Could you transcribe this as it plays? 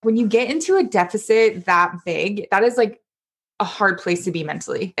When you get into a deficit that big, that is like a hard place to be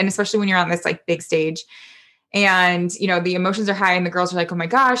mentally. And especially when you're on this like big stage and, the emotions are high and the girls are like, oh my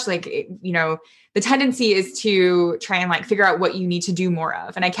gosh, like, the tendency is to try and like figure out what you need to do more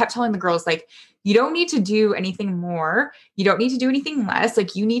of. And I kept telling the girls, like, you don't need to do anything more. You don't need to do anything less.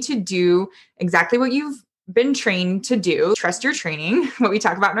 Like you need to do exactly what you've been trained to do. Trust your training, what we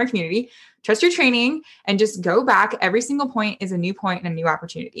talk about in our community. Trust your training and just go back. Every single point is a new point and a new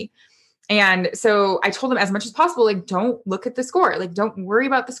opportunity. And so I told them as much as possible, like, don't look at the score. Like, don't worry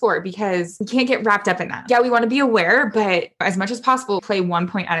about the score because we can't get wrapped up in that. Yeah, we want to be aware, but as much as possible, play 1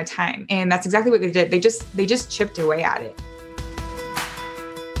 point at a time. And that's exactly what they did. They just chipped away at it.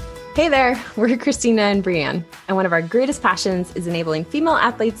 Hey there, we're Christina and Breanne, and one of our greatest passions is enabling female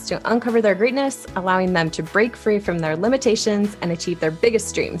athletes to uncover their greatness, allowing them to break free from their limitations and achieve their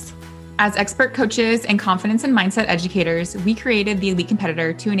biggest dreams. As expert coaches and confidence and mindset educators, we created the Elite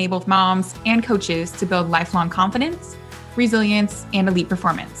Competitor to enable moms and coaches to build lifelong confidence, resilience, and elite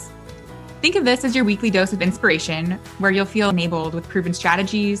performance. Think of this as your weekly dose of inspiration, where you'll feel enabled with proven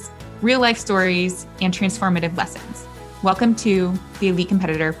strategies, real-life stories, and transformative lessons. Welcome to the Elite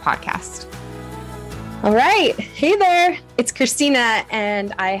Competitor podcast. All right. Hey there. It's Christina,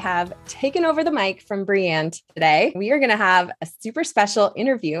 and I have taken over the mic from Breanne today. We are going to have a super special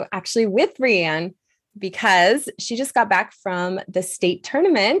interview actually with Breanne because she just got back from the state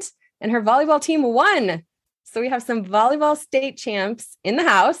tournament and her volleyball team won. So we have some volleyball state champs in the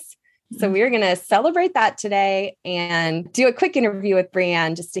house. So we are going to celebrate that today and do a quick interview with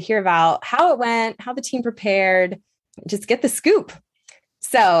Breanne just to hear about how it went, how the team prepared, just get the scoop.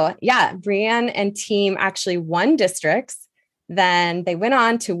 So yeah, Breanne and team actually won districts. Then they went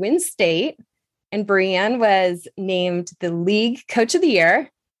on to win state, and Breanne was named the league coach of the year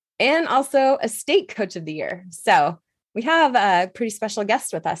and also a state coach of the year. So we have a pretty special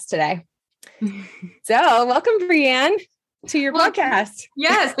guest with us today. So welcome, Breanne, to your podcast.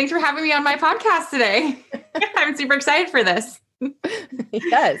 Yes. Thanks for having me on my podcast today. I'm super excited for this.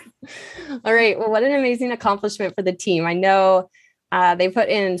 Yes. All right. Well, what an amazing accomplishment for the team. I know they put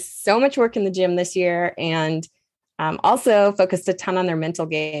in so much work in the gym this year and also focused a ton on their mental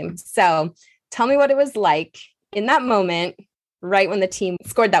game. So tell me what it was like in that moment, right when the team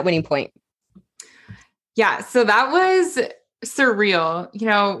scored that winning point. Yeah. So that was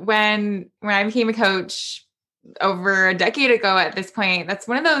surreal. When I became a coach over a decade ago at this point, that's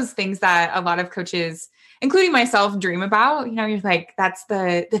one of those things that a lot of coaches, including myself, dream about. You're like, that's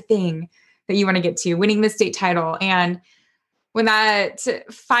the thing that you want to get to, winning the state title. And when that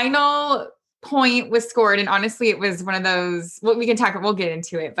final point was scored, and honestly, it was one of those, well, we can talk, we'll get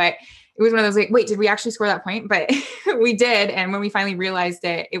into it, but it was one of those like, wait, did we actually score that point? But we did. And when we finally realized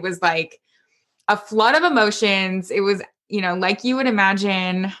it, it was like a flood of emotions. It was, like you would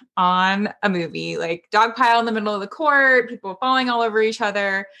imagine on a movie, like dog pile in the middle of the court, people falling all over each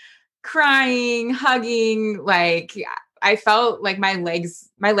other, crying, hugging. Like I felt like my legs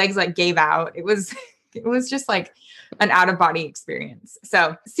like gave out. It was just like an out of body experience.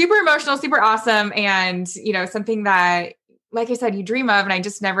 So super emotional, super awesome. And, something that, like I said, you dream of. And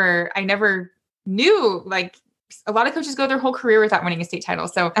I never knew, like a lot of coaches go their whole career without winning a state title.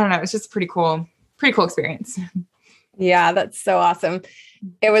 So I don't know. It's just pretty cool experience. Yeah, that's so awesome.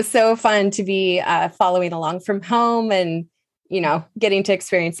 It was so fun to be following along from home and, getting to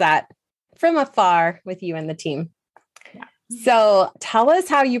experience that from afar with you and the team. Yeah. So tell us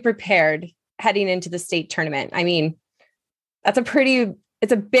how you prepared heading into the state tournament. I mean, it's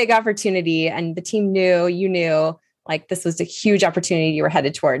a big opportunity, and the team you knew like this was a huge opportunity you were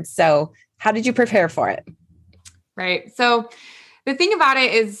headed towards. So how did you prepare for it? Right. So the thing about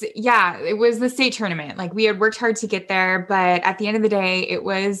it is, yeah, it was the state tournament. Like we had worked hard to get there, but at the end of the day, it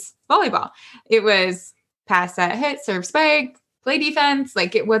was volleyball. It was pass, set, hit, serve, spike, play defense.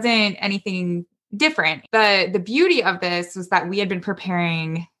 Like it wasn't anything different. But the beauty of this was that we had been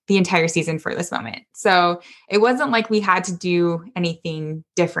preparing the entire season for this moment. So it wasn't like we had to do anything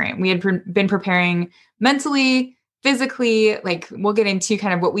different. We had been preparing mentally, physically. Like we'll get into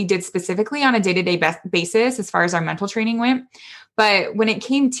kind of what we did specifically on a day-to-day basis as far as our mental training went. But when it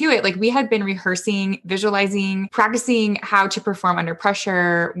came to it, like we had been rehearsing, visualizing, practicing how to perform under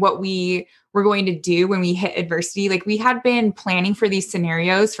pressure, what we were going to do when we hit adversity. Like we had been planning for these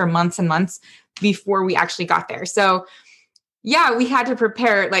scenarios for months and months before we actually got there. So yeah, we had to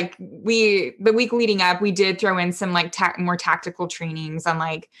prepare. Like the week leading up, we did throw in some like more tactical trainings on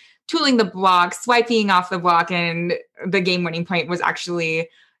like tooling the block, swiping off the block. And the game winning point was actually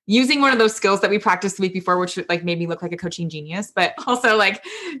using one of those skills that we practiced the week before, which like made me look like a coaching genius, but also like,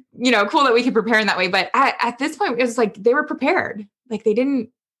 cool that we could prepare in that way. But at this point, it was like, they were prepared. Like they didn't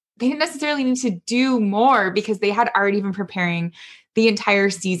they didn't necessarily need to do more because they had already been preparing the entire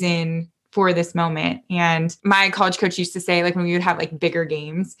season for this moment. And my college coach used to say, like, when we would have like bigger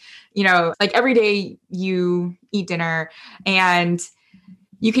games, like every day you eat dinner and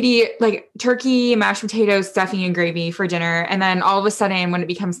you could eat like turkey, mashed potatoes, stuffing, and gravy for dinner. And then all of a sudden, when it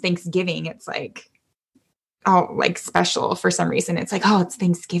becomes Thanksgiving, it's like, oh, like special for some reason. It's like, oh, it's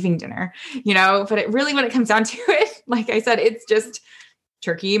Thanksgiving dinner, but it really, when it comes down to it, like I said, it's just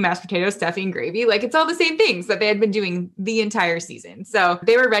turkey, mashed potatoes, stuffing, gravy. Like it's all the same things that they had been doing the entire season. So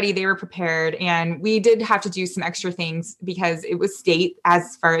they were ready, they were prepared. And we did have to do some extra things because it was state,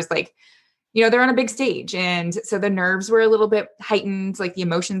 as far as like, they're on a big stage. And so the nerves were a little bit heightened, like the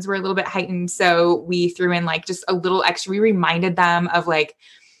emotions were a little bit heightened. So we threw in like just a little extra. We reminded them of like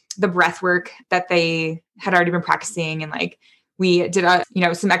the breath work that they had already been practicing. And like we did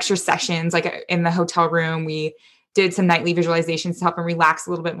some extra sessions, like in the hotel room. We did some nightly visualizations to help them relax a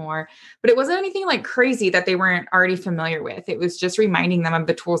little bit more. But it wasn't anything like crazy that they weren't already familiar with. It was just reminding them of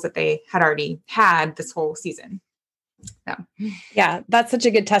the tools that they had already had this whole season. So. Yeah, that's such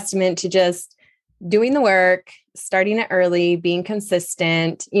a good testament to just doing the work, starting it early, being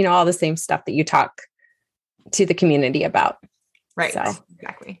consistent, all the same stuff that you talk to the community about. Right. So,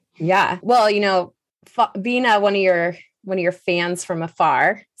 exactly. Yeah. Well, being one of your fans from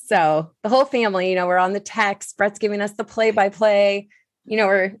afar. So the whole family, we're on the text, Brett's giving us the play-by-play,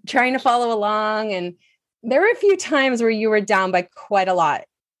 we're trying to follow along. And there were a few times where you were down by quite a lot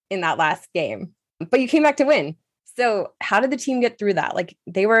in that last game, but you came back to win. So how did the team get through that? Like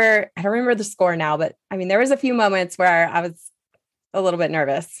I don't remember the score now, but I mean, there was a few moments where I was a little bit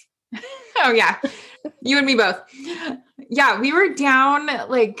nervous. Oh yeah. You and me both. Yeah. We were down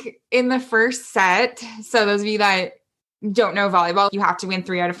like in the first set. So those of you that don't know volleyball, you have to win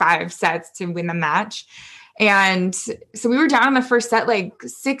 3 out of 5 sets to win the match. And so we were down in the first set, like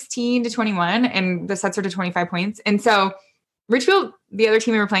 16-21, and the sets are to 25 points. And so Richfield, the other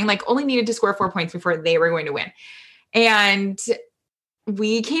team we were playing, like only needed to score 4 points before they were going to win. And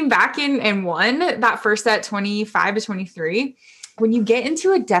we came back in and won that first set 25-23. When you get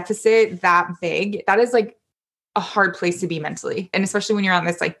into a deficit that big, that is like a hard place to be mentally. And especially when you're on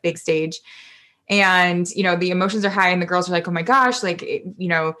this like big stage and, the emotions are high and the girls are like, oh my gosh, like,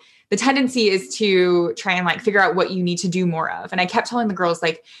 the tendency is to try and like figure out what you need to do more of. And I kept telling the girls,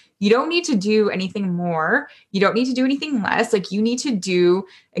 like, you don't need to do anything more. You don't need to do anything less. Like you need to do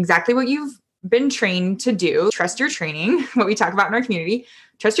exactly what you've been trained to do. Trust your training, what we talk about in our community,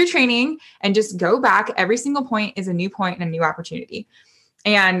 trust your training and just go back. Every single point is a new point and a new opportunity.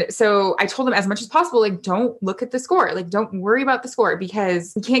 And so I told them as much as possible, like, don't look at the score. Like, don't worry about the score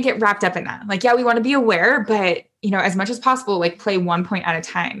because we can't get wrapped up in that. Like, yeah, we want to be aware, but as much as possible, like play 1 point at a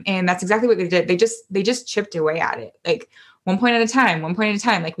time. And that's exactly what they did. They just chipped away at it. Like 1 point at a time, 1 point at a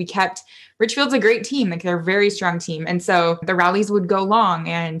time. Like Richfield's a great team. Like they're a very strong team. And so the rallies would go long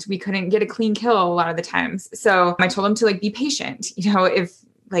and we couldn't get a clean kill a lot of the times. So I told them to like, be patient, if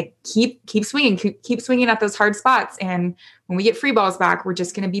like keep swinging, keep swinging at those hard spots. And when we get free balls back, we're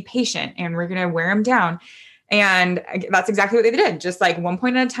just going to be patient and we're going to wear them down. And that's exactly what they did. Just like 1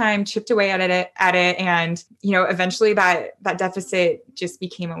 point at a time, chipped away at it. And, eventually that deficit just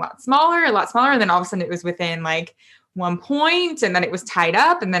became a lot smaller. And then all of a sudden it was within like 1 point and then it was tied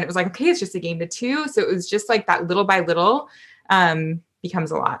up. And then it was like, okay, it's just a game to 2. So it was just like that little by little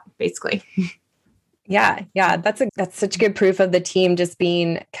becomes a lot basically. Yeah. That's such good proof of the team just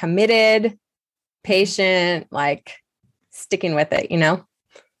being committed, patient, like sticking with it,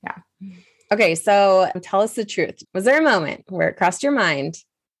 Yeah. Okay. So tell us the truth. Was there a moment where it crossed your mind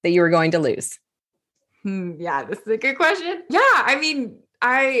that you were going to lose? Yeah, this is a good question. Yeah. I mean,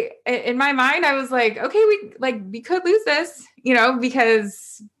 in my mind, I was like, okay, we could lose this,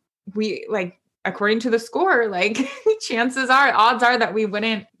 because we like, according to the score, like odds are that we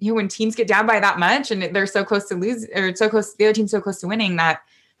wouldn't, when teams get down by that much and they're so close to lose or so close, the other team's so close to winning that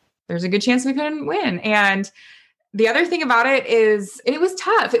there's a good chance we couldn't win. And the other thing about it is, and it was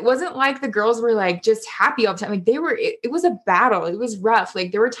tough. It wasn't like the girls were like just happy all the time. Like it was a battle. It was rough.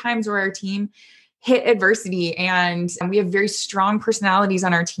 Like there were times where our team hit adversity and we have very strong personalities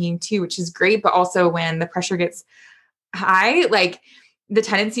on our team too, which is great. But also when the pressure gets high, like the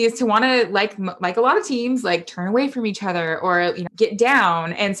tendency is to want to like a lot of teams, like turn away from each other or, get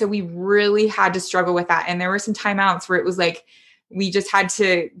down. And so we really had to struggle with that. And there were some timeouts where it was like, we just had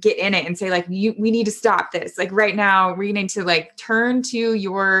to get in it and say like, we need to stop this. Like right now we need to like turn to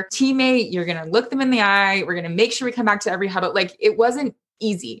your teammate. You're going to look them in the eye. We're going to make sure we come back to every huddle. Like it wasn't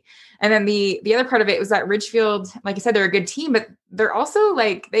easy. And then the other part of it was that Richfield, like I said, they're a good team, but they're also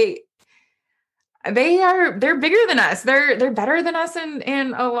like, they're bigger than us. They're better than us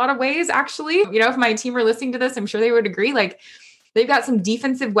in a lot of ways, actually. If my team were listening to this, I'm sure they would agree. Like, they've got some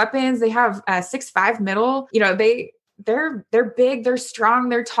defensive weapons. They have 6'5" middle. They're big, they're strong,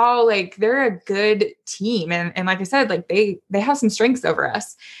 they're tall. Like, they're a good team. And like I said, like they have some strengths over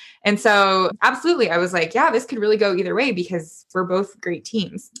us. And so absolutely, I was like, yeah, this could really go either way because we're both great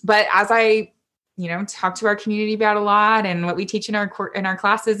teams. But as I talk to our community about a lot, and what we teach in our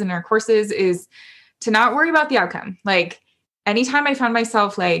classes and our courses is to not worry about the outcome. Like, anytime I found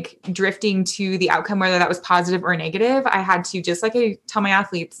myself like drifting to the outcome, whether that was positive or negative, I had to, just like I tell my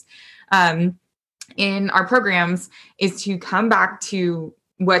athletes in our programs, is to come back to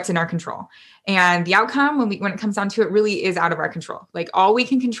what's in our control. And the outcome, when it comes down to it, really is out of our control. Like, all we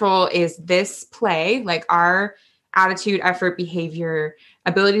can control is this play, like our attitude, effort, behavior,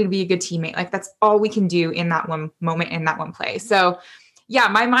 ability to be a good teammate. Like, that's all we can do in that one moment, in that one play. So yeah,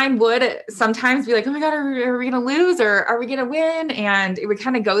 my mind would sometimes be like, oh my God, are we going to lose or are we going to win? And it would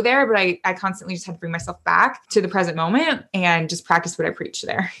kind of go there, but I constantly just had to bring myself back to the present moment and just practice what I preach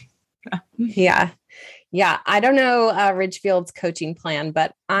there. Yeah. Yeah. I don't know Ridgefield's coaching plan,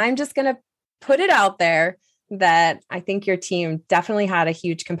 but I'm just going to put it out there that I think your team definitely had a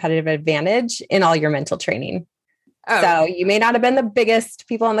huge competitive advantage in all your mental training. Oh. So you may not have been the biggest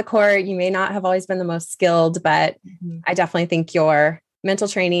people on the court. You may not have always been the most skilled, but I definitely think your mental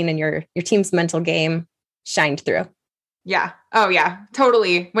training and your team's mental game shined through. Yeah. Oh yeah,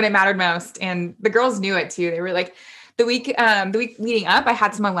 totally. When it mattered most. And the girls knew it too. They were like, the week leading up, I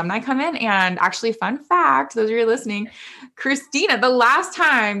had some alumni come in, and actually, fun fact, those of you listening, Christina, the last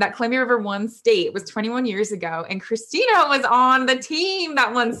time that Columbia River won state was 21 years ago. And Christina was on the team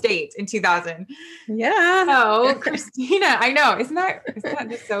that won state in 2000. Yeah. So Christina, I know. Isn't that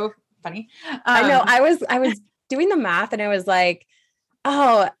just so funny? I know. I was doing the math and I was like,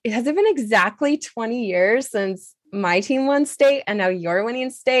 oh, has it been exactly 20 years since my team won state and now you're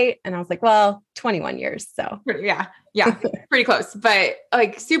winning state? And I was like, well, 21 years. So yeah, pretty close, but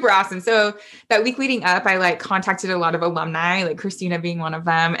like super awesome. So that week leading up, I like contacted a lot of alumni, like Christina being one of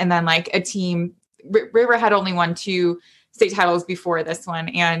them. And then like a team, River had only won 2 state titles before this one.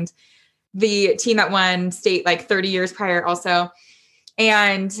 And the team that won state like 30 years prior also.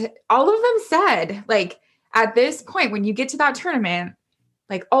 And all of them said, like, at this point, when you get to that tournament,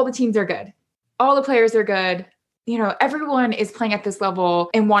 like, all the teams are good. All the players are good. Everyone is playing at this level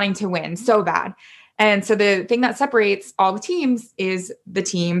and wanting to win so bad. And so the thing that separates all the teams is the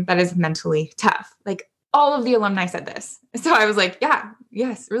team that is mentally tough. Like, all of the alumni said this. So I was like, yeah,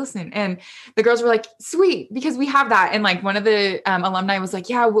 yes, we're listening. And the girls were like, sweet, because we have that. And like, one of the alumni was like,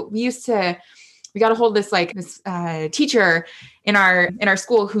 yeah, we got a hold of this teacher in our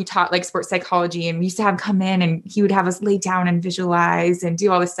school who taught like sports psychology. And we used to have him come in and he would have us lay down and visualize and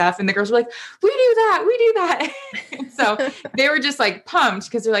do all this stuff. And the girls were like, we do that. So they were just like pumped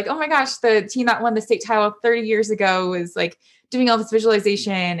because they're like, oh my gosh, the team that won the state title 30 years ago was like doing all this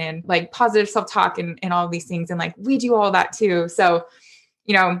visualization and like positive self-talk and all of these things. And like, we do all that too. So,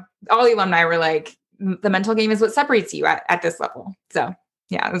 all the alumni were like, the mental game is what separates you at this level. So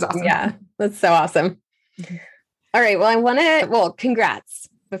yeah, it was awesome. Yeah, that's so awesome. All right. Well, congrats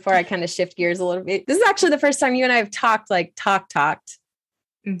before I kind of shift gears a little bit. This is actually the first time you and I have talked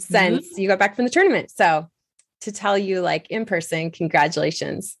since you got back from the tournament. So to tell you like in person,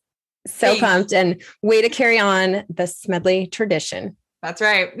 congratulations. So pumped and way to carry on the Smedley tradition. That's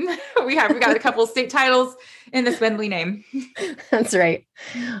right. We got a couple of state titles in the Smedley name. That's right.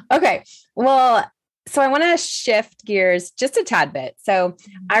 Okay. Well, so I want to shift gears just a tad bit. So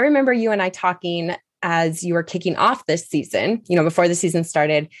I remember you and I talking as you were kicking off this season, before the season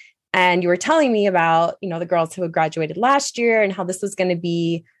started, and you were telling me about, the girls who had graduated last year and how this was going to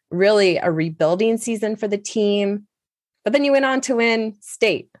be really a rebuilding season for the team. But then you went on to win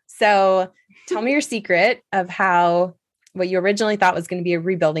state. So tell me your secret of how what you originally thought was going to be a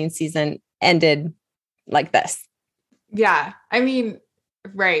rebuilding season ended like this. Yeah. I mean,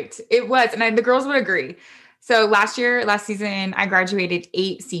 right. It was. And the girls would agree. So last season, I graduated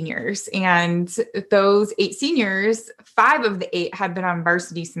 8 seniors, and those 8 seniors, 5 of the 8 had been on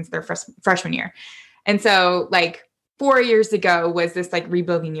varsity since their freshman year. And so like 4 years ago was this like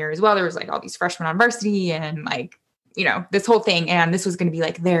rebuilding year as well. There was like all these freshmen on varsity and like, this whole thing. And this was going to be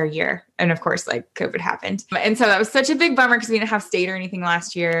like their year. And of course, like COVID happened. And so that was such a big bummer because we didn't have state or anything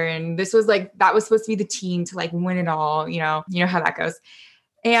last year. And this was like, that was supposed to be the team to like win it all. You know how that goes.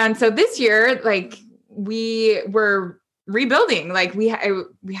 And so this year, like we were rebuilding, like we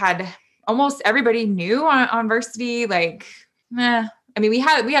had almost everybody new on varsity. Like, I mean, we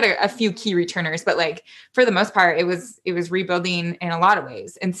had a few key returners, but like for the most part, it was rebuilding in a lot of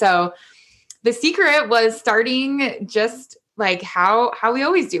ways. And so The secret was starting just like how we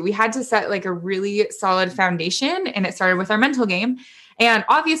always do. We had to set like a really solid foundation, and it started with our mental game. And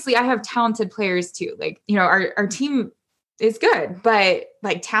obviously I have talented players too. Like, our team is good, but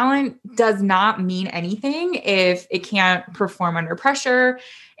like talent does not mean anything if it can't perform under pressure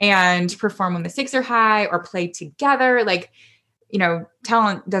and perform when the stakes are high or play together. Like,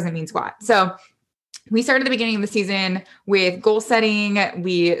 talent doesn't mean squat. So we started at the beginning of the season with goal setting.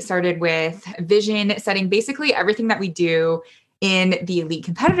 We started with vision setting, basically everything that we do in the elite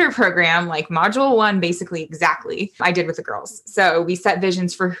competitor program, like module 1, basically exactly I did with the girls. So we set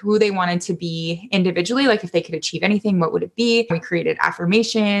visions for who they wanted to be individually. Like if they could achieve anything, what would it be? We created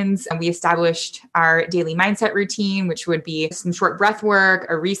affirmations, and we established our daily mindset routine, which would be some short breath work,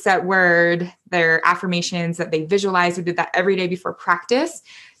 a reset word, their affirmations that they visualize. We did that every day before practice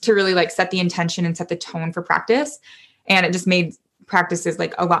to really like set the intention and set the tone for practice. And it just made practices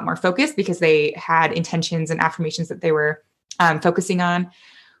like a lot more focused because they had intentions and affirmations that they were focusing on.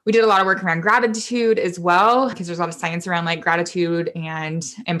 We did a lot of work around gratitude as well, because there's a lot of science around like gratitude and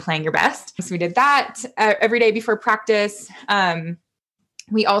playing your best. So we did that every day before practice.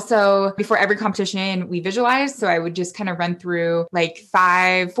 We also, before every competition, we visualized. So I would just kind of run through like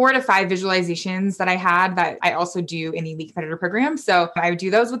 4 to 5 visualizations that I had that I also do in the elite competitor program. So I would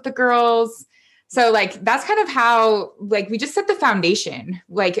do those with the girls. So like, that's kind of how, like, we just set the foundation.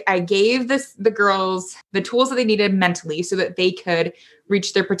 Like I gave the girls the tools that they needed mentally so that they could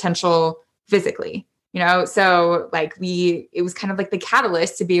reach their potential physically, So like it was kind of like the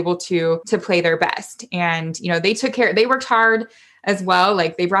catalyst to be able to play their best. And, they worked hard as well.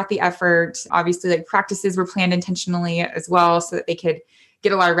 Like they brought the effort. Obviously, like practices were planned intentionally as well so that they could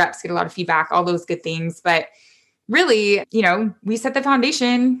get a lot of reps, get a lot of feedback, all those good things. But really, we set the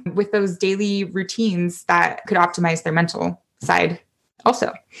foundation with those daily routines that could optimize their mental side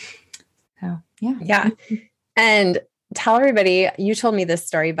also. So, yeah. Yeah. And tell everybody, you told me this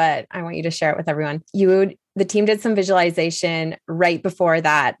story, but I want you to share it with everyone. The team did some visualization right before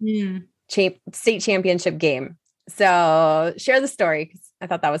that state championship game. So share the story, because I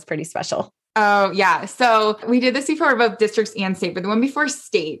thought that was pretty special. Oh, yeah. So we did this before both districts and state, but the one before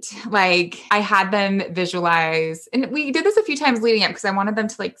state, like I had them visualize, and we did this a few times leading up because I wanted them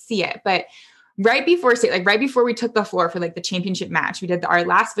to like see it. But right before state, like right before we took the floor for like the championship match, we did our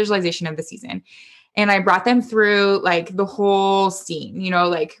last visualization of the season. And I brought them through like the whole scene,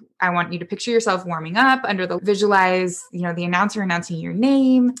 like I want you to picture yourself warming up under visualize, the announcer announcing your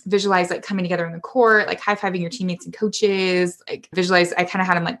name, visualize like coming together in the court, like high-fiving your teammates and coaches, like visualize, I kind of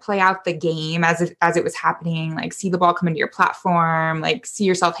had them like play out the game as it was happening, like see the ball come into your platform, like see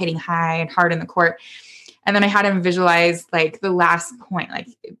yourself hitting high and hard in the court. And then I had him visualize like the last point, like,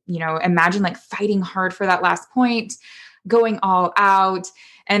 imagine like fighting hard for that last point, going all out,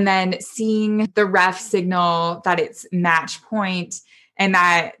 and then seeing the ref signal that it's match point and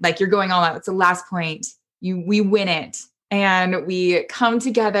that like you're going all out. It's the last point. We win it. And we come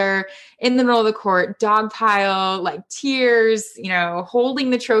together in the middle of the court, dog pile, like tears, holding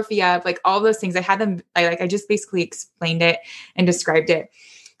the trophy up, like all those things. I had them, I just basically explained it and described it.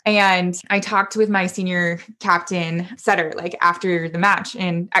 And I talked with my senior captain setter, like after the match,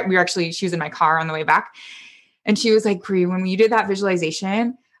 and she was in my car on the way back. And she was like, Bree, when you did that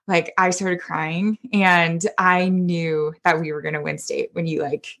visualization, like I started crying, and I knew that we were going to win state when you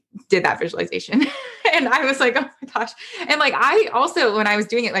like did that visualization. And I was like, oh my gosh. And like, I also, when I was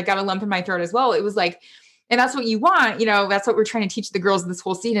doing it, like got a lump in my throat as well. It was like, and that's what you want, that's what we're trying to teach the girls this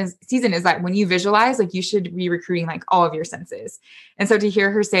whole season is that when you visualize, like you should be recruiting like all of your senses. And so to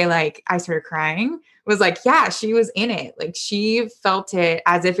hear her say like, I started crying was like, yeah, she was in it. Like she felt it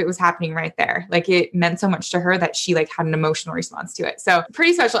as if it was happening right there. Like it meant so much to her that she like had an emotional response to it. So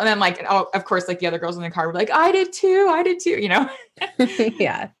pretty special. And then like, of course, like the other girls in the car were like, I did too,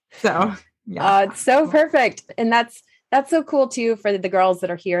 Yeah. So yeah. It's so perfect. And that's so cool too, for the girls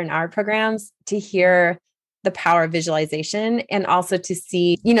that are here in our programs to hear the power of visualization, and also to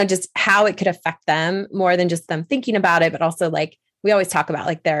see, just how it could affect them more than just them thinking about it, but also like we always talk about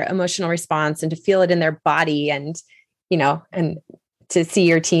like their emotional response and to feel it in their body and, and to see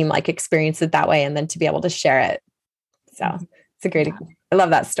your team like experience it that way and then to be able to share it. So it's a great, I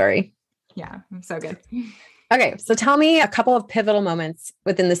love that story. Yeah. So good. Okay. So tell me a couple of pivotal moments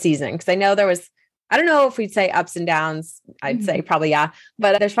within the season. Cause I know there was, I don't know if we'd say ups and downs. I'd say probably, yeah.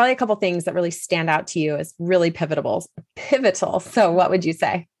 But there's probably a couple of things that really stand out to you as really pivotal. So what would you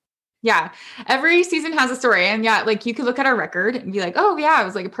say? Yeah. Every season has a story. And yeah, like you could look at our record and be like, oh yeah, it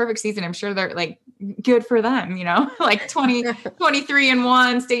was like a perfect season. I'm sure they're like good for them, like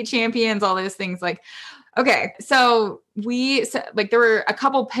 23-1 state champions, all those things. Like, Okay. So there were a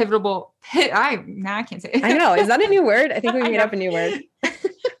couple I can't say it. I know. Is that a new word? I think we I made know. up a new word.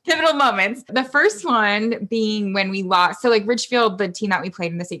 Pivotal moments. The first one being when we lost. So like Richfield, the team that we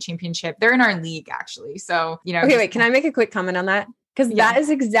played in the state championship, they're in our league actually. So, Okay, wait, can I make a quick comment on that? Because that is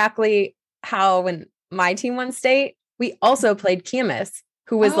exactly how when my team won state, we also played Camus,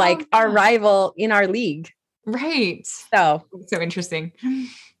 who was like our rival in our league. Right. So interesting.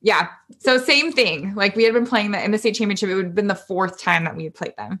 Yeah. So same thing. Like we had been playing that in the state championship. It would have been the fourth time that we had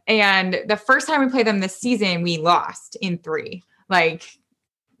played them. And the first time we played them this season, we lost in 3. Like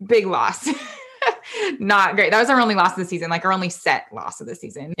big loss. Not great. That was our only loss of the season, like our only set loss of the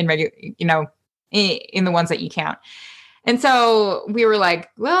season in regular, in the ones that you count. And so we were like,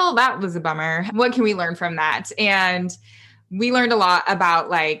 well, that was a bummer. What can we learn from that? And we learned a lot about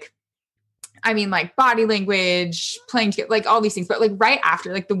like body language, playing together, like all these things. But like right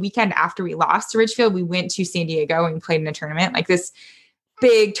after, like the weekend after we lost to Richfield, we went to San Diego and played in a tournament, like this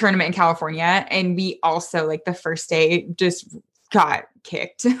big tournament in California. And we also like the first day just got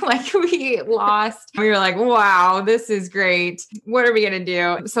kicked. Like we lost. We were like, wow, this is great. What are we going to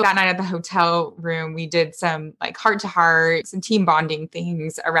do? So that night at the hotel room, we did some like heart to heart, some team bonding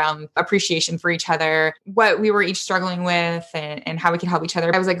things around appreciation for each other, what we were each struggling with and how we could help each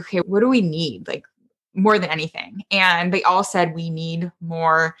other. I was like, okay, what do we need? Like more than anything. And they all said, we need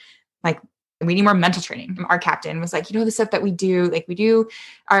more mental training. Our captain was like, the stuff that we do, like we do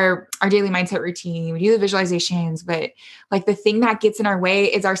our daily mindset routine, we do the visualizations, but like the thing that gets in our way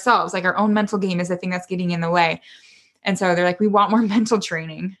is ourselves. Like our own mental game is the thing that's getting in the way. And so they're like, we want more mental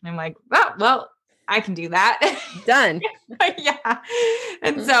training. And I'm like, well, I can do that. Done. Yeah.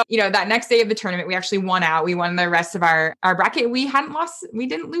 And so, that next day of the tournament, we actually won out. We won the rest of our bracket. We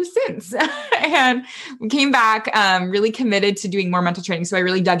didn't lose since. And we came back really committed to doing more mental training. So I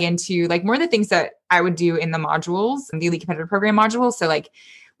really dug into like more of the things that I would do in the modules, the Elite Competitive Program modules. So like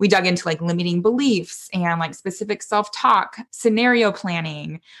we dug into like limiting beliefs and like specific self-talk, scenario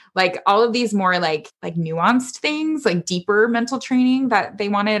planning, like all of these more like nuanced things, like deeper mental training that they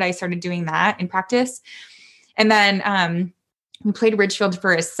wanted. I started doing that in practice. And then we played Richfield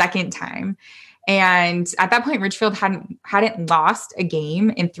for a second time. And at that point, Richfield hadn't lost a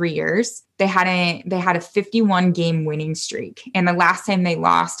game in 3 years. They had a 51 game winning streak. And the last time they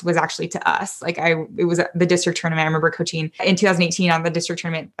lost was actually to us. It was the district tournament. I remember coaching in 2018 on the district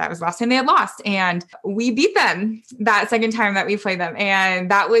tournament. That was the last time they had lost. And we beat them that second time that we played them. And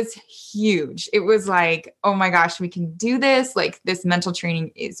that was huge. It was like, oh my gosh, we can do this. Like this mental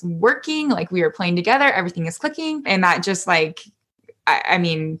training is working. Like we are playing together. Everything is clicking. And that just like,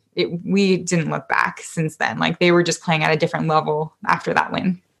 we didn't look back since then. Like they were just playing at a different level after that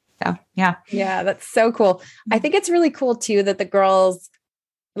win. So, yeah. Yeah, that's so cool. I think it's really cool too that the girls,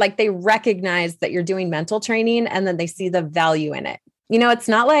 like they recognize that you're doing mental training and then they see the value in it. It's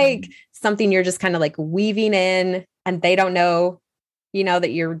not like something you're just kind of like weaving in and they don't know,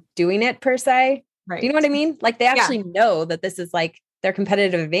 that you're doing it per se. Right. Do you know what I mean? Like they actually know that this is like their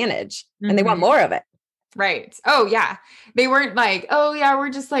competitive advantage and they want more of it. Right. Oh yeah. They weren't like, oh yeah, we're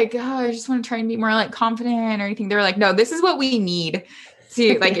just like, oh, I just want to try and be more like confident or anything. They were like, no, this is what we need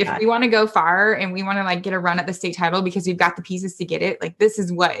to like, if we want to go far and we want to like get a run at the state title because we've got the pieces to get it. Like this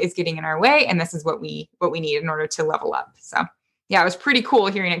is what is getting in our way. And this is what we need in order to level up. So yeah, it was pretty cool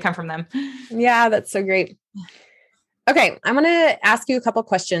hearing it come from them. Yeah. That's so great. Okay. I'm going to ask you a couple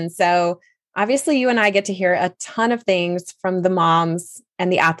questions. So obviously you and I get to hear a ton of things from the moms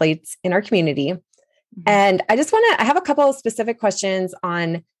and the athletes in our community. And I have a couple of specific questions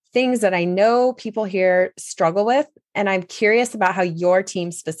on things that I know people here struggle with. And I'm curious about how your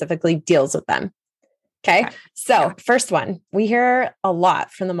team specifically deals with them. Okay. So first one, we hear a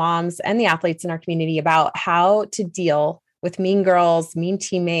lot from the moms and the athletes in our community about how to deal with mean girls, mean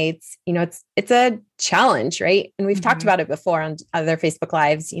teammates. It's a challenge, right? And we've talked about it before on other Facebook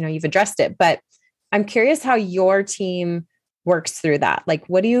Lives, you've addressed it, but I'm curious how your team works through that. Like,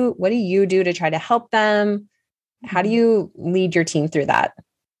 what do you do to try to help them? How do you lead your team through that?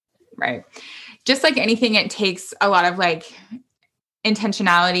 Right. Just like anything, it takes a lot of like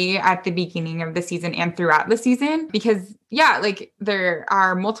intentionality at the beginning of the season and throughout the season, because like there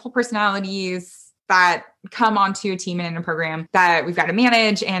are multiple personalities that come onto a team and in a program that we've got to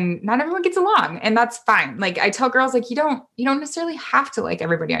manage, and not everyone gets along, and that's fine. Like I tell girls, like you don't necessarily have to like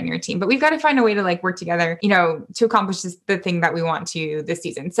everybody on your team, but we've got to find a way to like work together, to accomplish the thing that we want to this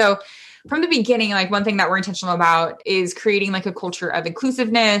season. So from the beginning, like one thing that we're intentional about is creating like a culture of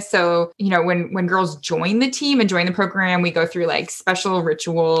inclusiveness. So, when girls join the team and join the program, we go through like special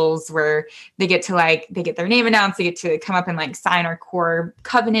rituals where they get their name announced, they get to come up and like sign our core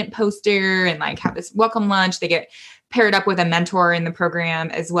covenant poster and like have this welcome lunch. They get paired up with a mentor in the program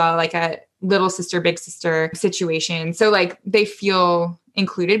as well, like a little sister, big sister situation. So like they feel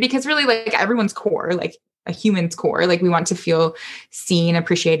included because really like everyone's core, like a human's core, like we want to feel seen,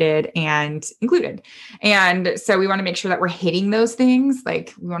 appreciated, and included. And so we want to make sure that we're hitting those things.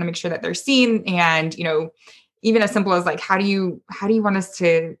 Like we want to make sure that they're seen. And, even as simple as like, how do you want us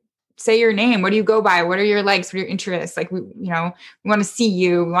to say your name? What do you go by? What are your likes? What are your interests? Like we want to see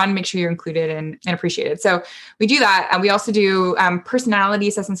you. We want to make sure you're included and appreciated. So we do that. And we also do personality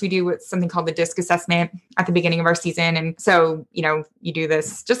assessments. We do something called the DISC assessment at the beginning of our season. And so, you do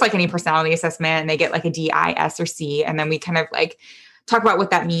this just like any personality assessment and they get like a D, I, S, or C. And then we kind of like talk about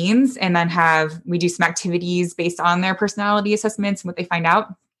what that means. And then we do some activities based on their personality assessments and what they find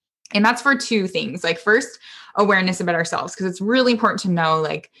out. And that's for two things. Like first, awareness about ourselves, because it's really important to know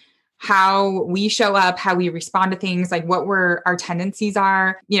like how we show up, how we respond to things, like what our tendencies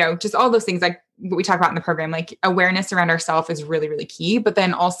are, just all those things like what we talk about in the program, like awareness around ourselves is really, really key. But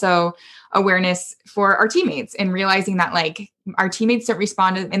then also awareness for our teammates and realizing that like our teammates don't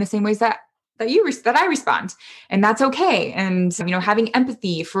respond in the same ways that I respond. And that's okay. And, having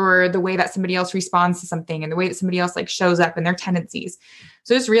empathy for the way that somebody else responds to something and the way that somebody else like shows up and their tendencies.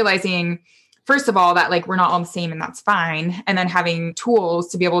 So just realizing, first of all, that like we're not all the same and that's fine. And then having tools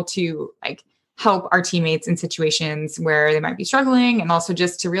to be able to like help our teammates in situations where they might be struggling. And also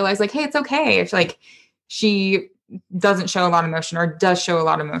just to realize like, hey, it's okay if like she doesn't show a lot of emotion or does show a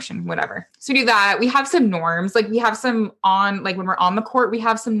lot of emotion, whatever. So we do that. We have some norms, like we have some when we're on the court, we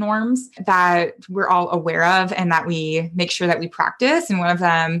have some norms that we're all aware of and that we make sure that we practice. And one of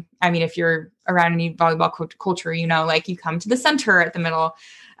them, if you're around any volleyball culture, like you come to the center at the middle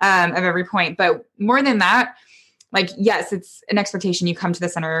of every point. But more than that, like, yes, it's an expectation you come to the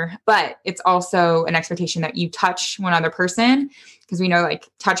center, but it's also an expectation that you touch one other person because we know like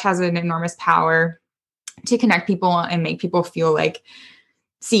touch has an enormous power to connect people and make people feel like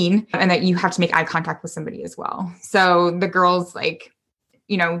seen and that you have to make eye contact with somebody as well. So the girls like,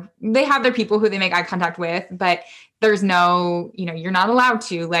 they have their people who they make eye contact with, but there's no, you're not allowed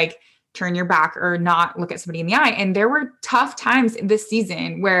to like turn your back or not look at somebody in the eye. And there were tough times this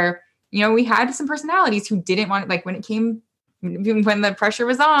season where, we had some personalities who didn't want it, like when the pressure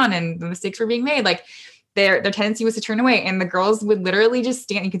was on and the mistakes were being made, like their tendency was to turn away and the girls would literally just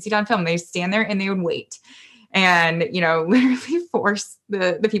stand. You can see it on film. They stand there and they would wait and, literally force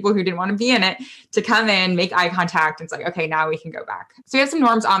the people who didn't want to be in it to come in, make eye contact. And it's like, okay, now we can go back. So we have some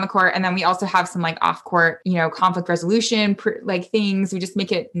norms on the court. And then we also have some like off court, conflict resolution, like things. We just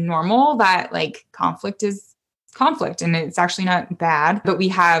make it normal that like conflict is conflict and it's actually not bad, but we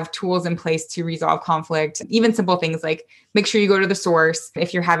have tools in place to resolve conflict. Even simple things like make sure you go to the source.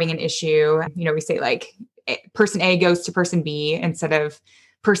 If you're having an issue, we say like person A goes to person B instead of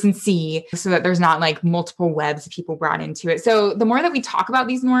person C so that there's not like multiple webs of people brought into it. So the more that we talk about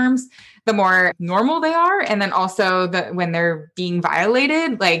these norms, the more normal they are. And then also when they're being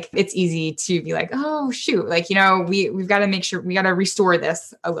violated, like it's easy to be like, oh shoot, like, we've got to make sure we got to restore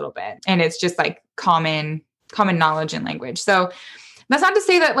this a little bit. And it's just like common knowledge and language. So that's not to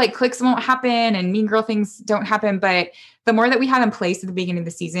say that like clicks won't happen and mean girl things don't happen, but the more that we have in place at the beginning of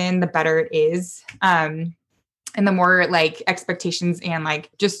the season, the better it is. And the more like expectations and like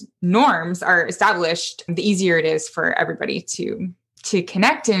just norms are established, the easier it is for everybody to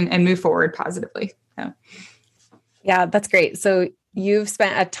connect and move forward positively. So. Yeah, that's great. So you've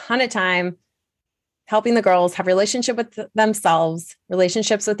spent a ton of time helping the girls have relationship with themselves,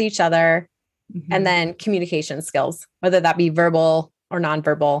 relationships with each other, and then communication skills, whether that be verbal or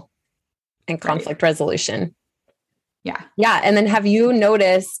nonverbal, and conflict resolution. Yeah. Yeah. And then have you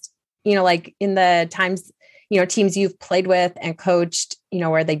noticed, like in the times, teams you've played with and coached,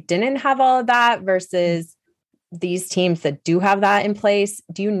 where they didn't have all of that versus these teams that do have that in place?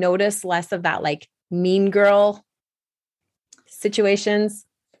 Do you notice less of that like mean girl situations?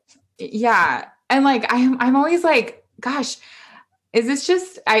 Yeah. And like, I'm always like, gosh, is this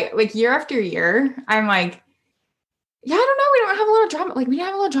just, year after year, I'm like, yeah, I don't know. We don't have a lot of drama. Like we didn't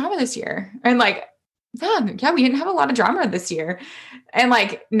have a lot of drama this year. And like, yeah, we didn't have a lot of drama this year. And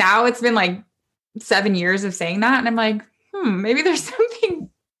like, now it's been like 7 years of saying that. And I'm like, maybe there's something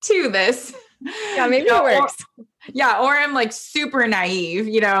to this. Yeah, maybe it works. Or I'm like super naive,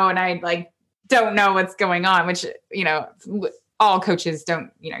 and I like don't know what's going on, which, all coaches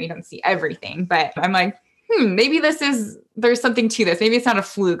don't, you don't see everything, but I'm like, maybe there's something to this. Maybe it's not a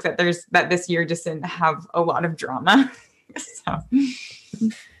fluke that this year just didn't have a lot of drama. So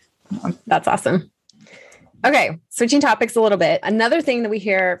that's awesome. Okay. Switching topics a little bit. Another thing that we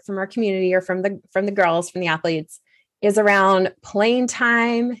hear from our community or from the girls, from the athletes is around playing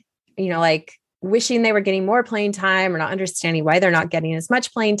time, like wishing they were getting more playing time or not understanding why they're not getting as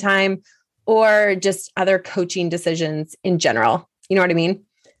much playing time, or just other coaching decisions in general. You know what I mean?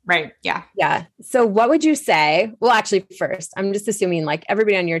 Right. Yeah. Yeah. So what would you say? Well, actually, first, I'm just assuming like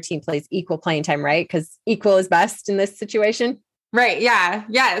everybody on your team plays equal playing time, right? Because equal is best in this situation. Right. Yeah.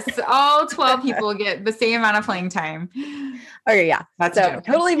 Yes. All 12 people get the same amount of playing time. Okay. Yeah. That's so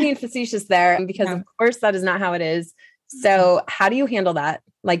totally being facetious there, because of course that is not how it is. So how do you handle that?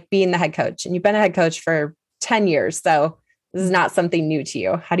 Like being the head coach, and you've been a head coach for 10 years. So this is not something new to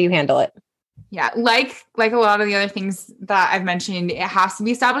you. How do you handle it? Yeah. Like a lot of the other things that I've mentioned, it has to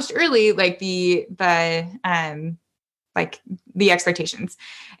be established early, like the expectations.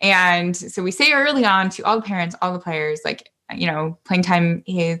 And so we say early on to all the parents, all the players, like, playing time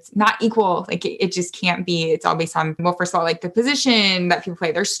is not equal. Like it just can't be. It's all based on, well, first of all, like the position that people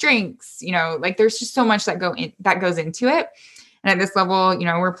play, their strengths, like there's just so much that goes into it. And at this level,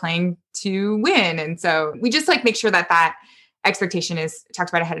 we're playing to win. And so we just like make sure that expectation is talked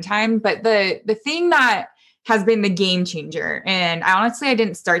about ahead of time. But the thing that has been the game changer, and I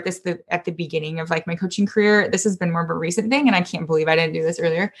didn't start this at the beginning of like my coaching career. This has been more of a recent thing, and I can't believe I didn't do this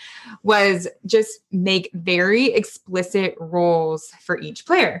earlier, was just make very explicit roles for each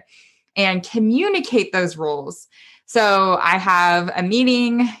player and communicate those roles. So I have a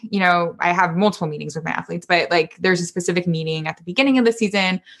meeting, I have multiple meetings with my athletes, but like there's a specific meeting at the beginning of the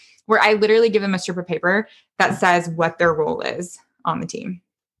season where I literally give them a strip of paper that says what their role is on the team.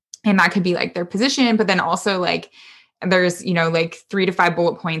 And that could be like their position, but then also like there's, like 3 to 5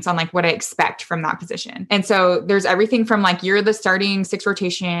 bullet points on like what I expect from that position. And so there's everything from like, you're the starting 6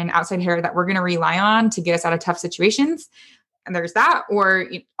 rotation outside hitter that we're going to rely on to get us out of tough situations. And there's that, or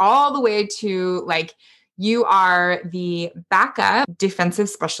all the way to like, you are the backup defensive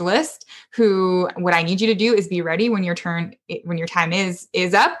specialist who, what I need you to do is be ready when your time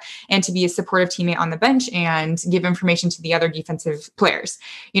is up, and to be a supportive teammate on the bench and give information to the other defensive players.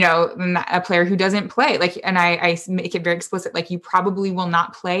 A player who doesn't play, like, and I make it very explicit, like you probably will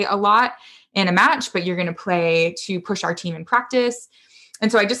not play a lot in a match, but you're going to play to push our team in practice.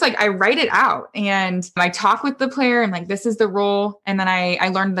 And so I write it out and I talk with the player and like, this is the role. And then I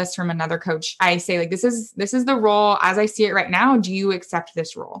learned this from another coach. I say like, this is the role as I see it right now. Do you accept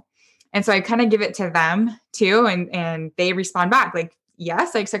this role? And so I kind of give it to them too. And they respond back like,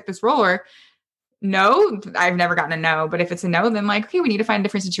 yes, I accept this role, or no, I've never gotten a no. But if it's a no, then like, okay, we need to find a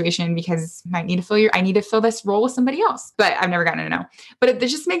different situation because I need to fill this role with somebody else. But I've never gotten a no. But it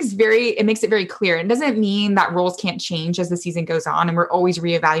just makes it very clear. It doesn't mean that roles can't change as the season goes on, and we're always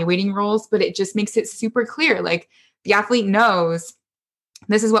reevaluating roles, but it just makes it super clear. Like the athlete knows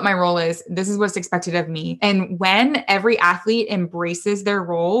this is what my role is. This is what's expected of me. And when every athlete embraces their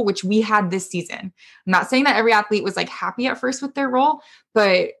role, which we had this season, I'm not saying that every athlete was like happy at first with their role,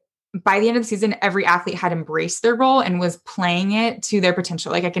 but by the end of the season, every athlete had embraced their role and was playing it to their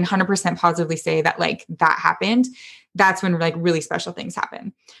potential. Like I can 100% positively say that like that happened. That's when like really special things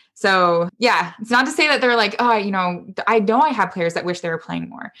happen. So yeah, it's not to say that they're like, oh, I know I have players that wish they were playing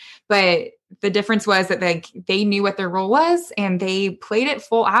more, but the difference was that like they knew what their role was and they played it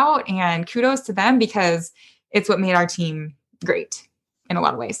full out, and kudos to them because it's what made our team great in a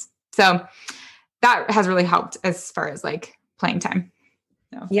lot of ways. So that has really helped as far as like playing time.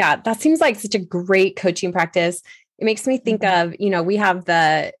 So. Yeah, that seems like such a great coaching practice. It makes me think of, we have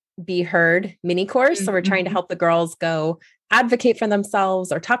the Be Heard mini course. So we're trying to help the girls go advocate for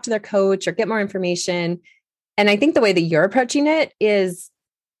themselves or talk to their coach or get more information. And I think the way that you're approaching it is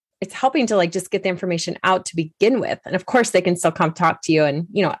it's helping to like just get the information out to begin with. And of course they can still come talk to you and,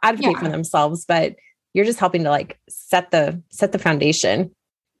 advocate for themselves, but you're just helping to like set the foundation,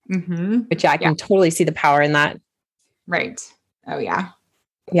 which I can totally see the power in that. Right. Oh yeah.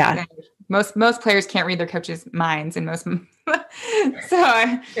 Yeah. Most players can't read their coaches' minds, and most. So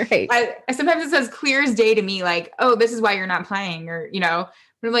I sometimes it's as clear as day to me, like, oh, this is why you're not playing, or but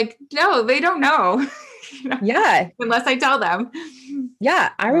I'm like, no, they don't know. Yeah, unless I tell them. Yeah,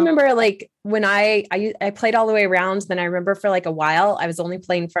 I remember like when I played all the way around. Then I remember for like a while I was only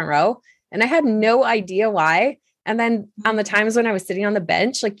playing front row, and I had no idea why. And then on the times when I was sitting on the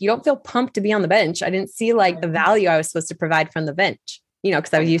bench, like you don't feel pumped to be on the bench. I didn't see like the value I was supposed to provide from the bench.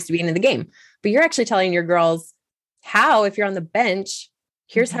 Because I was used to being in the game. But you're actually telling your girls how, if you're on the bench,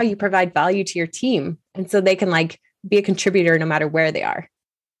 here's how you provide value to your team. And so they can like be a contributor no matter where they are.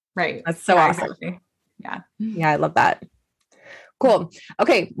 Right. That's so awesome. Exactly. Yeah, I love that. Cool.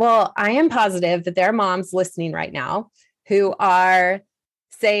 Okay. Well, I am positive that there are moms listening right now who are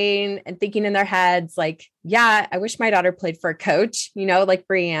saying and thinking in their heads, like, yeah, I wish my daughter played for a coach, like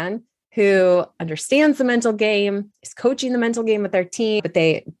Breanne, who understands the mental game, is coaching the mental game with their team, but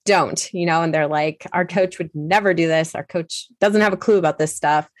they don't, and they're like, our coach would never do this. Our coach doesn't have a clue about this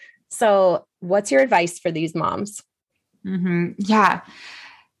stuff. So what's your advice for these moms? Yeah,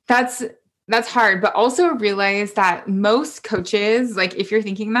 that's hard, but also realize that most coaches, like if you're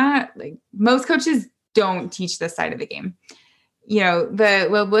thinking that, like most coaches don't teach this side of the game.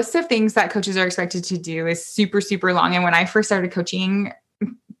 The list of things that coaches are expected to do is super, super long. And when I first started coaching,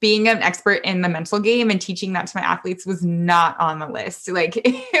 being an expert in the mental game and teaching that to my athletes was not on the list. Like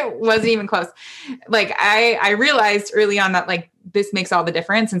it wasn't even close. Like I realized early on that like this makes all the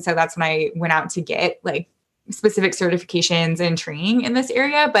difference. And so that's when I went out to get like specific certifications and training in this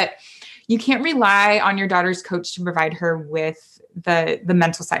area. But you can't rely on your daughter's coach to provide her with the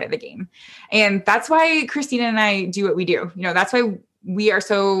mental side of the game. And that's why Christina and I do what we do. That's why we are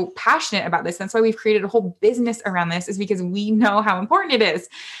so passionate about this. That's why we've created a whole business around this, is because we know how important it is.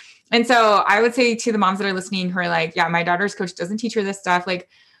 And so I would say to the moms that are listening who are like, yeah, my daughter's coach doesn't teach her this stuff. Like,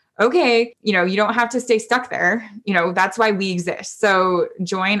 okay, you don't have to stay stuck there. That's why we exist. So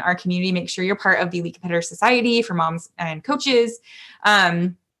join our community, make sure you're part of the Elite Competitor Society for moms and coaches.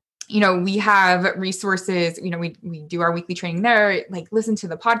 We have resources, we do our weekly training there, like listen to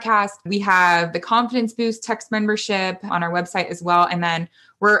the podcast. We have the Confidence Boost text membership on our website as well. And then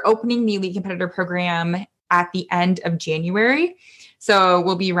we're opening the Elite Competitor program at the end of January. So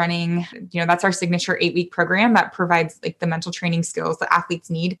we'll be running, that's our signature 8-week program that provides like the mental training skills that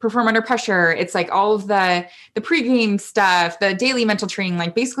athletes need to perform under pressure. It's like all of the pregame stuff, the daily mental training,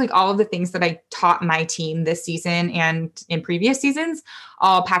 like basically all of the things that I taught my team this season and in previous seasons,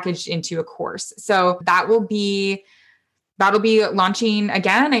 all packaged into a course. So that'll be launching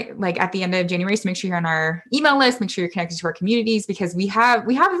again, like at the end of January. So make sure you're on our email list, make sure you're connected to our communities, because we have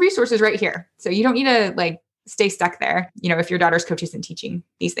resources right here. So you don't need to like stay stuck there, if your daughter's coach isn't teaching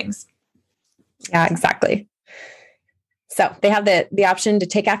these things. Yeah, exactly. So they have the option to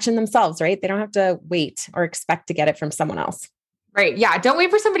take action themselves, right? They don't have to wait or expect to get it from someone else. Right. Yeah. Don't wait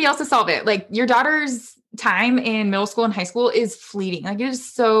for somebody else to solve it. Like your daughter's time in middle school and high school is fleeting. Like it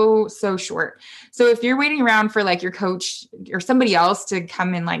is so, so short. So if you're waiting around for like your coach or somebody else to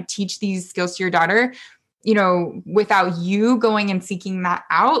come and like teach these skills to your daughter, without you going and seeking that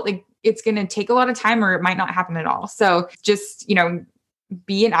out, like it's going to take a lot of time or it might not happen at all. So just,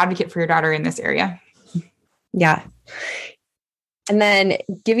 be an advocate for your daughter in this area. Yeah. And then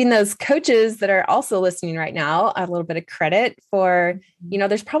giving those coaches that are also listening right now a little bit of credit for,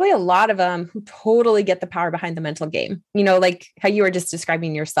 there's probably a lot of them who totally get the power behind the mental game, like how you were just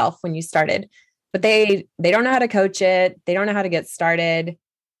describing yourself when you started, but they don't know how to coach it. They don't know how to get started.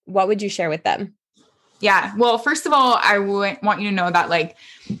 What would you share with them? Yeah. Well, first of all, I want you to know that like,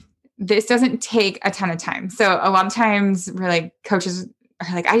 this doesn't take a ton of time. So a lot of times we're like, coaches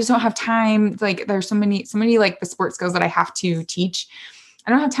are like, I just don't have time. Like there's so many like the sports skills that I have to teach. I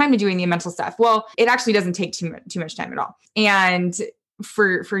don't have time to do any mental stuff. Well, it actually doesn't take too much time at all. And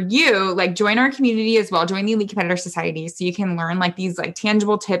for you, like join our community as well, join the Elite Competitor Society so you can learn like these like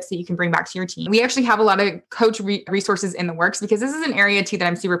tangible tips that you can bring back to your team. We actually have a lot of coach resources in the works, because this is an area too that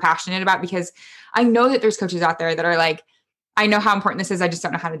I'm super passionate about, because I know that there's coaches out there that are like, I know how important this is. I just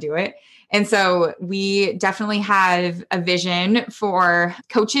don't know how to do it. And so we definitely have a vision for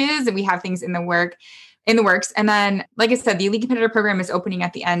coaches, and we have things in the works. And then, like I said, the Elite Competitor program is opening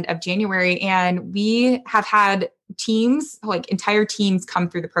at the end of January, and we have had teams, like entire teams, come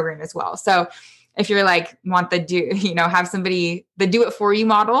through the program as well. So if you're like, have somebody, the do it for you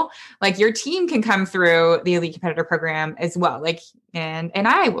model, like your team can come through the Elite Competitor program as well. Like, and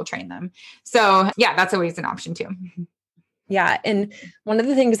I will train them. So yeah, that's always an option too. Yeah. And one of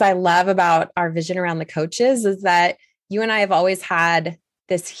the things I love about our vision around the coaches is that you and I have always had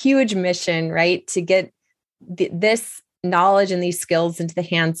this huge mission, right? To get this knowledge and these skills into the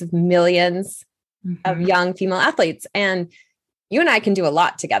hands of millions of young female athletes. And you and I can do a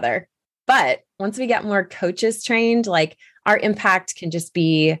lot together. But once we get more coaches trained, like our impact can just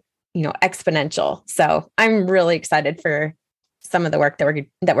be, exponential. So I'm really excited for some of the work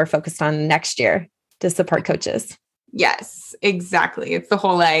that we're focused on next year to support coaches. Yes, exactly. It's the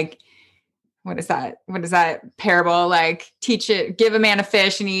whole like, what is that parable? Like give a man a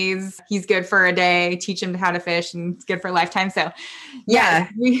fish and he's good for a day, teach him how to fish and it's good for a lifetime. So yeah,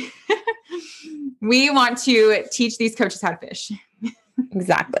 we want to teach these coaches how to fish.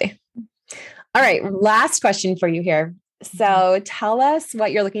 Exactly. All right. Last question for you here. So tell us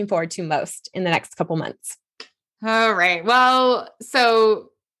what you're looking forward to most in the next couple months. All right. Well, so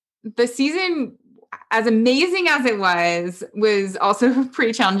the season, as amazing as it was also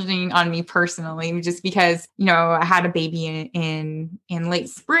pretty challenging on me personally, just because, I had a baby in late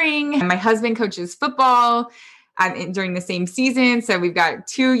spring. And my husband coaches football during the same season. So we've got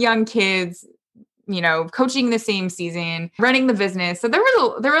two young kids, coaching the same season, running the business. So there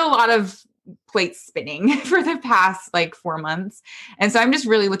were a lot of plates spinning for the past 4 months. And so I'm just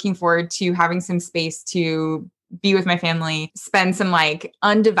really looking forward to having some space to be with my family, spend some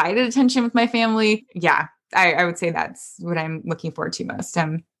undivided attention with my family. Yeah, I would say that's what I'm looking forward to most.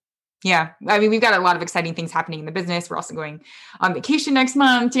 Yeah, I mean, we've got a lot of exciting things happening in the business. We're also going on vacation next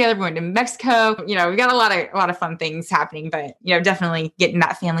month together. We're going to Mexico. We've got a lot of fun things happening, but definitely getting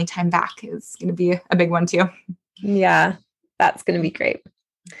that family time back is going to be a big one too. Yeah, that's going to be great.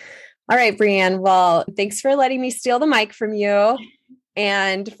 All right, Breanne. Well, thanks for letting me steal the mic from you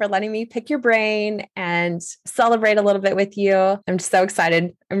and for letting me pick your brain and celebrate a little bit with you. I'm just so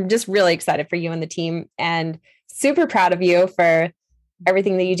excited. I'm just really excited for you and the team, and super proud of you for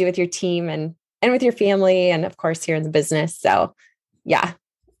everything that you do with your team and with your family, and of course here in the business. So yeah.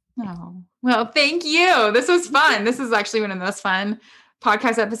 Oh, well, thank you. This was fun. This is actually one of the most fun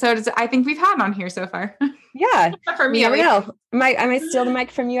podcast episodes I think we've had on here so far. Yeah. For me, you never know. I might steal the mic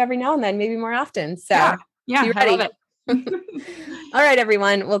from you every now and then, maybe more often. So yeah, be ready. I love it. All right,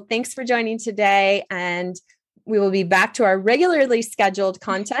 everyone. Well, thanks for joining today. And we will be back to our regularly scheduled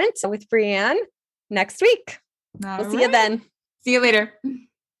content with Breanne next week. We'll see you then. See you later.